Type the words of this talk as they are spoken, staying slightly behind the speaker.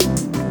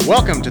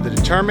Welcome to the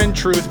Determined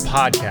Truth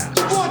Podcast.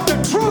 Want the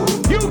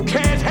truth? You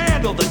can't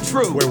handle the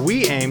truth. Where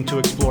we aim to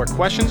explore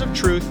questions of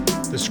truth,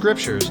 the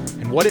scriptures,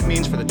 and what it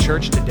means for the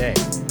church today.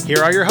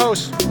 Here are your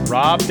hosts,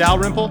 Rob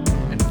Dalrymple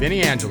and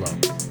Vinnie Angelo.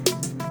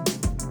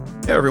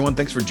 Hey everyone,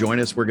 thanks for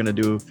joining us. We're going to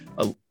do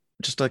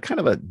just a kind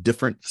of a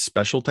different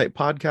special type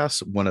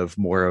podcast, one of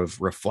more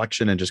of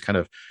reflection and just kind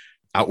of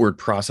outward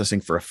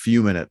processing for a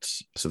few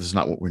minutes. So this is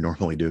not what we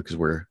normally do because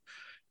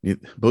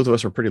both of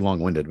us are pretty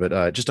long-winded,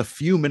 but just a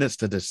few minutes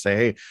to just say,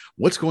 hey,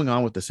 what's going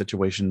on with the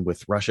situation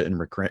with Russia and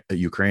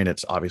Ukraine?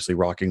 It's obviously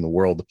rocking the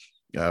world.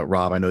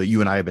 Rob, I know that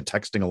you and I have been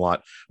texting a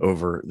lot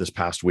over this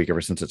past week, ever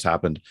since it's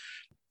happened,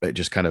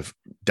 just kind of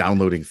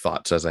downloading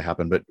thoughts as they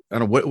happen. But I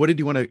don't know, what did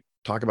you want to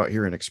talk about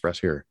here and express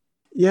here?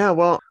 Yeah,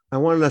 well, I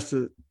wanted us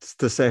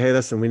to say, hey,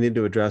 listen, we need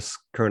to address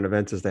current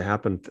events as they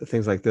happen,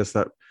 things like this,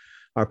 that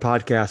our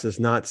podcast is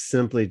not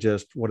simply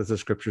just what does the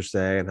scripture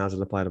say and how does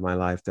it apply to my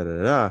life,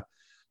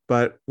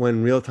 but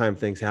when real-time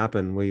things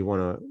happen, we want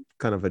to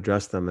kind of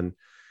address them.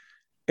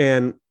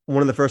 And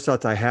one of the first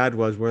thoughts I had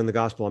was we're in the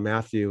Gospel of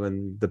Matthew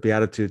and the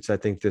Beatitudes. I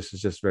think this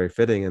is just very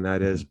fitting, and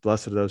that is,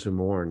 blessed are those who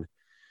mourn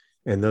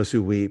and those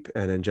who weep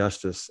and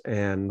injustice.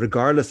 And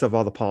regardless of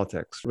all the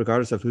politics,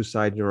 regardless of whose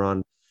side you're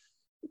on,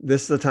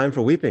 this is a time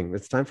for weeping.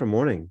 It's time for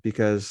mourning,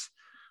 because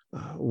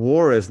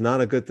war is not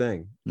a good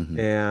thing. Mm-hmm.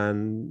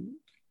 And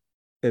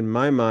in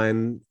my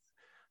mind,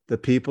 the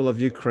people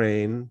of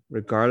Ukraine,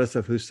 regardless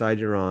of whose side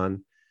you're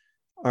on,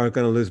 are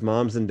going to lose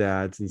moms and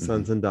dads and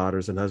sons and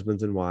daughters and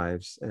husbands and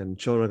wives, and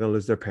children are going to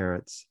lose their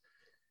parents.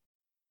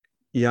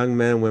 Young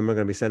men and women are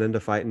going to be sent in to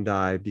fight and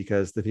die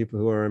because the people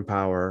who are in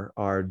power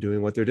are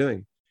doing what they're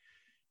doing.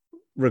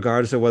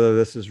 Regardless of whether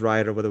this is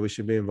right or whether we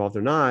should be involved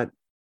or not,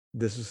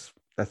 that's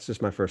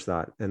just my first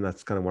thought. And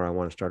that's kind of where I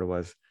want to start.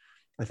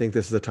 I think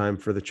this is a time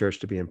for the church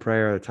to be in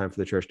prayer, a time for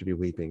the church to be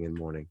weeping and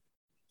mourning.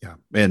 Yeah.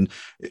 And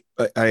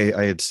I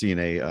had seen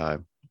a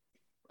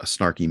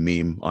snarky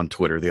meme on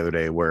Twitter the other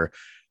day where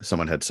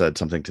someone had said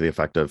something to the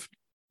effect of,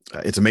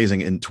 it's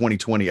amazing, in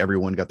 2020,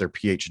 everyone got their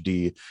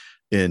PhD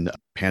in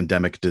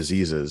pandemic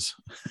diseases.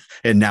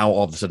 And now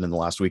all of a sudden in the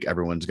last week,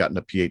 everyone's gotten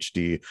a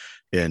PhD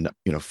in,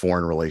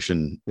 foreign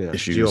relation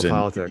issues.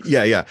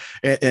 Geopolitics.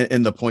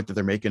 And the point that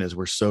they're making is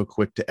we're so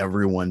quick to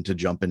everyone to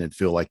jump in and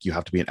feel like you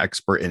have to be an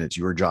expert and it's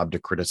your job to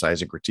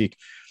criticize and critique.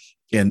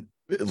 And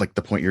like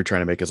the point you're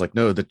trying to make is like,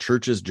 no, the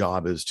church's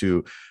job is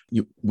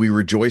we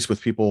rejoice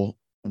with people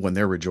when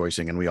they're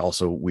rejoicing, and we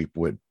also weep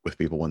with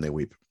people when they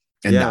weep.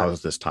 And now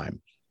is this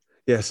time.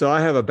 Yeah. So I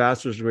have a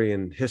bachelor's degree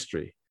in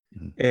history.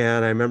 Mm-hmm.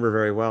 And I remember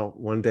very well,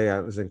 one day I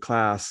was in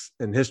class.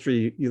 In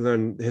history, you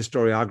learn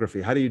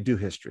historiography. How do you do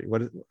history?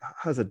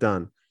 How's it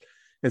done?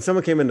 And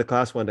someone came into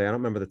class one day. I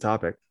don't remember the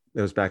topic.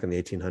 It was back in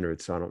the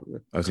 1800s. So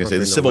I was going to say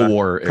the Civil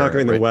War era,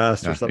 conquering the right?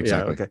 West or something.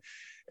 Exactly. Yeah. Okay.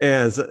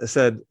 And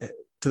said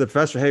to the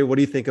professor, hey, what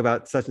do you think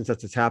about such and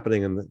such that's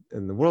happening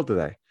in the world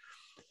today?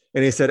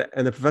 And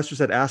the professor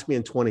said, ask me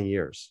in 20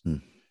 years.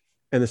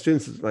 And the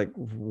students is like,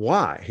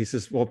 why? He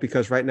says, well,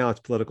 because right now it's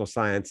political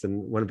science.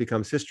 And when it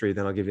becomes history,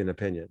 then I'll give you an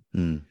opinion.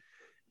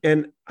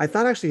 And I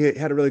thought actually he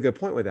had a really good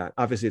point with that.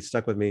 Obviously, it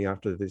stuck with me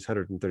after these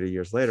 130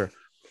 years later.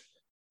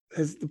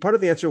 Part of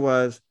the answer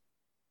was,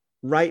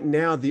 right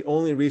now, the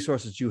only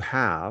resources you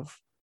have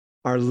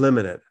are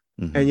limited.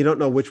 Mm-hmm. And you don't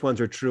know which ones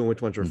are true and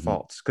which ones are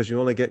false, because you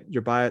only get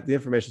your bias. The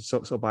information is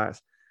so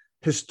biased.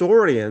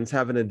 Historians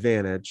have an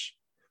advantage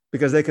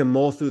because they can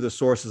mull through the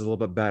sources a little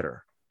bit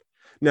better.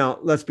 Now,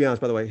 let's be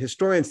honest, by the way,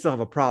 historians still have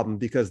a problem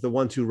because the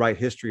ones who write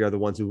history are the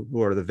ones who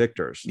are the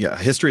victors. Yeah,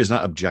 history is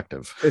not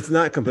objective. It's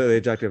not completely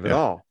objective at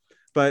all.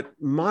 But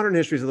modern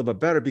history is a little bit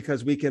better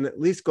because we can at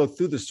least go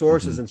through the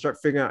sources and start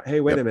figuring out, hey,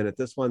 wait a minute,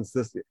 this one's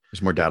this.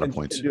 There's more data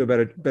points. Do a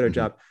better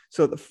job.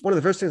 So one of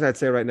the first things I'd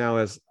say right now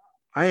is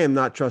I am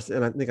not trusting,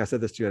 and I think I said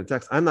this to you in a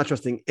text, I'm not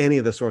trusting any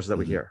of the sources that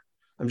we hear.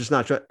 I'm just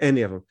not trusting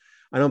any of them.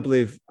 I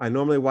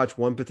normally watch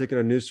one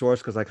particular news source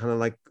because I kind of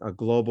like a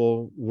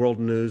global world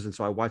news. And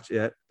so I watch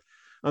it.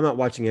 I'm not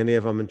watching any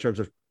of them in terms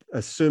of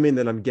assuming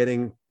that I'm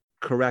getting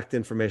correct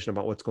information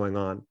about what's going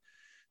on.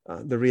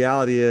 The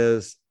reality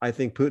is I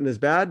think Putin is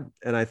bad.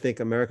 And I think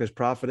America is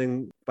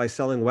profiting by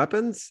selling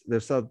weapons. I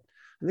think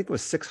it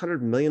was $600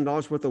 million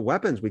worth of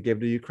weapons we gave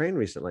to Ukraine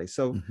recently.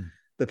 So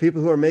the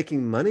people who are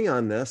making money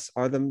on this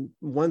are the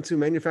ones who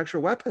manufacture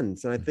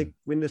weapons. And I think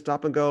we need to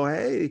stop and go,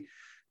 hey,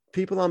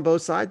 people on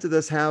both sides of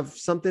this have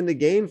something to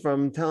gain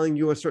from telling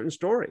you a certain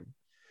story.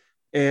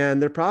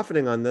 And they're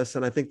profiting on this.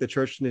 And I think the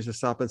church needs to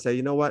stop and say,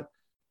 you know what?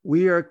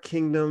 We are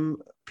kingdom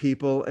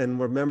people and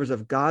we're members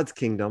of God's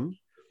kingdom.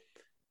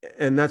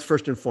 And that's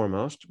first and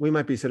foremost. We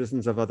might be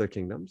citizens of other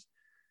kingdoms.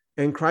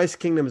 And Christ's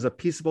kingdom is a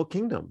peaceable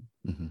kingdom.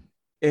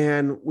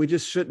 And we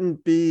just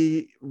shouldn't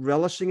be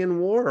relishing in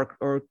war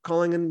or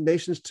calling in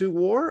nations to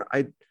war.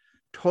 I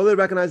totally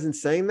recognize in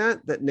saying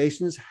that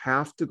nations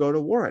have to go to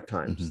war at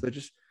times.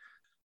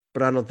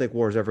 But I don't think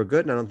war is ever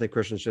good. And I don't think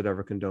Christians should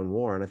ever condone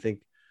war. And I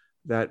think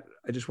that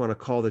I just want to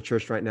call the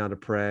church right now to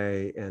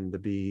pray and to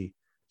be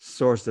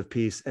source of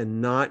peace and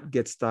not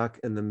get stuck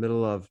in the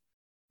middle of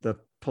the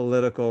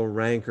political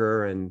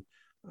rancor and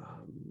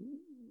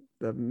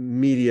the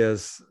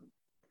media's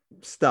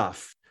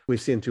stuff. We've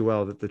seen too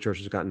well that the church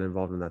has gotten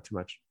involved in that too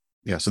much.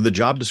 Yeah. So the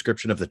job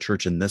description of the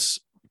church in this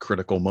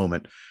critical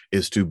moment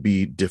is to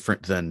be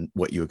different than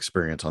what you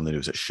experience on the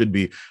news. It should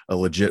be a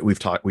legit, we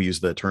use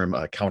the term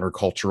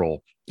countercultural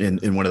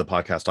in one of the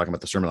podcasts talking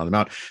about the Sermon on the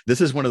Mount.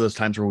 This is one of those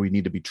times where we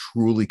need to be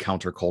truly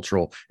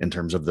countercultural in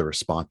terms of the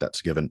response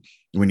that's given.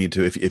 We need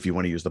to, if you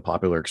want to use the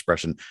popular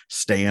expression,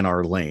 stay in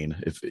our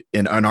lane.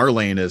 And our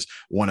lane is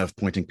one of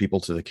pointing people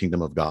to the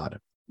kingdom of God.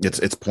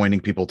 It's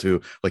pointing people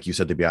to, like you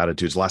said, the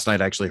Beatitudes. Last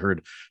night, I actually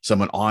heard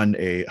someone on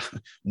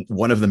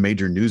one of the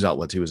major news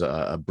outlets. He was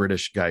a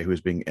British guy who was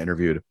being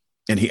interviewed,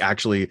 and he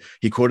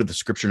quoted the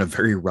scripture in a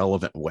very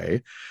relevant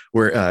way,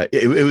 where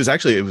it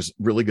was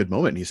really good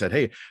moment. And he said,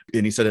 "Hey,"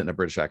 and he said it in a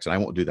British accent. I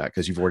won't do that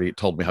because you've already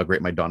told me how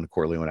great my Don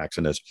Corleone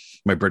accent is.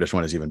 My British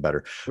one is even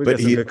better. We got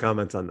some good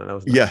comments on that. That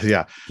was nice.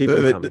 Yeah. Keep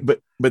it coming.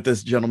 But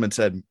this gentleman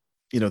said,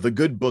 the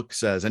good book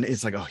says, and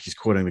it's like, oh, he's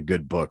quoting the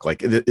good book.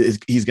 Like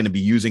he's going to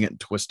be using it and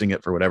twisting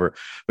it for whatever.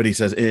 But he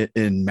says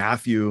in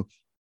Matthew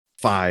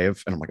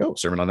 5, and I'm like, oh,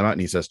 Sermon on the Mount.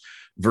 And he says,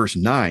 verse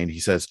 9, he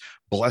says,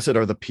 "Blessed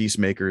are the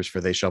peacemakers, for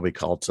they shall be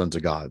called sons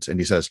of God." And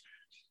he says,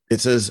 it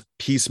says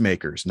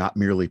peacemakers, not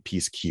merely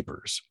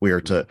peacekeepers. We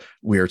are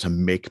to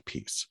make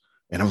peace.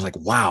 And I was like,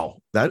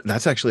 wow,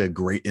 that's actually a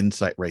great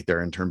insight right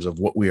there in terms of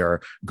what we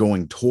are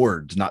going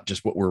towards, not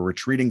just what we're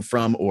retreating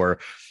from or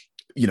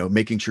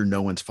making sure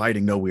no one's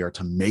fighting. No, we are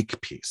to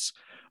make peace.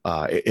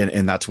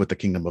 And that's what the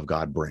kingdom of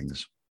God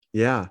brings.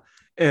 Yeah.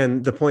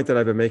 And the point that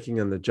I've been making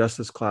in the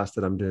justice class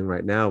that I'm doing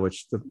right now,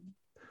 which the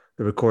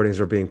recordings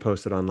are being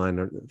posted online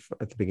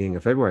at the beginning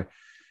of February,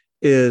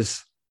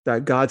 is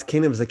that God's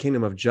kingdom is a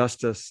kingdom of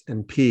justice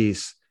and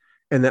peace.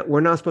 And that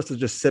we're not supposed to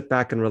just sit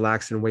back and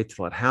relax and wait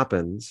till it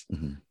happens,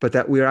 but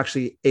that we are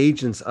actually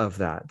agents of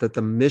that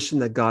the mission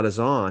that God is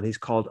on, he's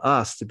called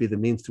us to be the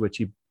means to which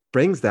he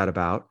brings that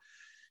about.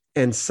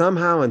 And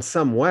somehow, in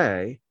some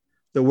way,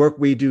 the work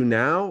we do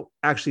now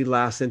actually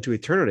lasts into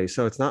eternity.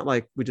 So it's not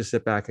like we just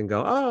sit back and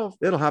go, oh,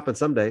 it'll happen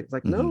someday. It's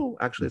like, no,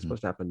 actually, it's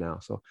supposed to happen now.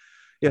 So,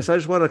 yes, I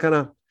just want to kind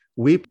of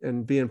weep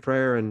and be in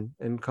prayer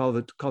and call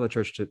the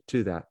church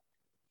to that.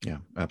 Yeah,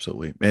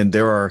 absolutely. And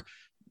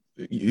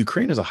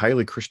Ukraine is a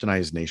highly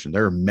Christianized nation.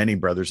 There are many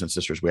brothers and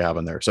sisters we have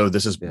in there. So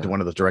this is one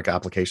of the direct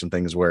application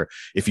things where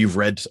if you've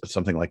read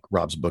something like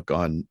Rob's book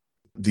on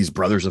These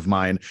Brothers of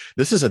Mine,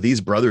 this is a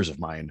These Brothers of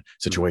Mine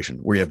situation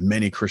where you have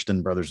many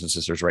Christian brothers and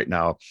sisters right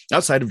now,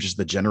 outside of just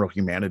the general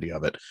humanity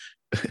of it.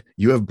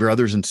 You have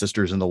brothers and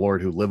sisters in the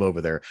Lord who live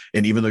over there.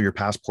 And even though your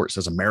passport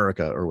says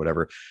America or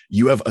whatever,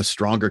 you have a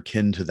stronger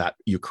kin to that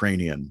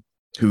Ukrainian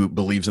who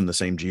believes in the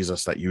same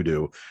Jesus that you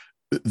do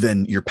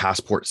than your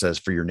passport says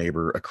for your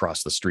neighbor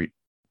across the street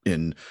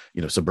in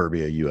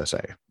suburbia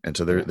USA. And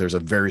so there's a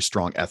very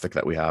strong ethic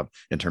that we have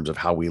in terms of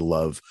how we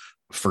love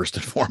first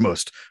and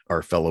foremost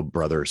our fellow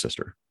brother or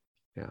sister.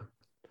 Yeah.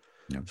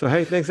 So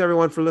hey, thanks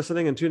everyone for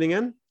listening and tuning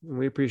in. And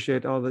we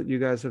appreciate all that you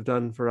guys have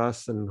done for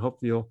us, and hope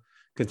you'll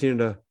continue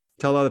to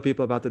tell other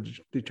people about the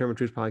Determined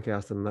Truth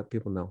podcast and let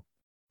people know.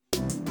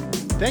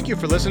 Thank you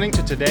for listening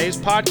to today's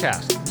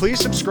podcast. Please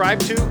subscribe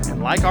to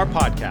and like our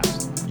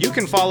podcast. You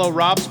can follow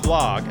Rob's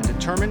blog at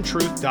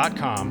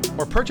determinedtruth.com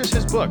or purchase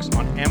his books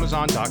on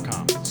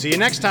amazon.com. See you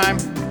next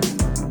time.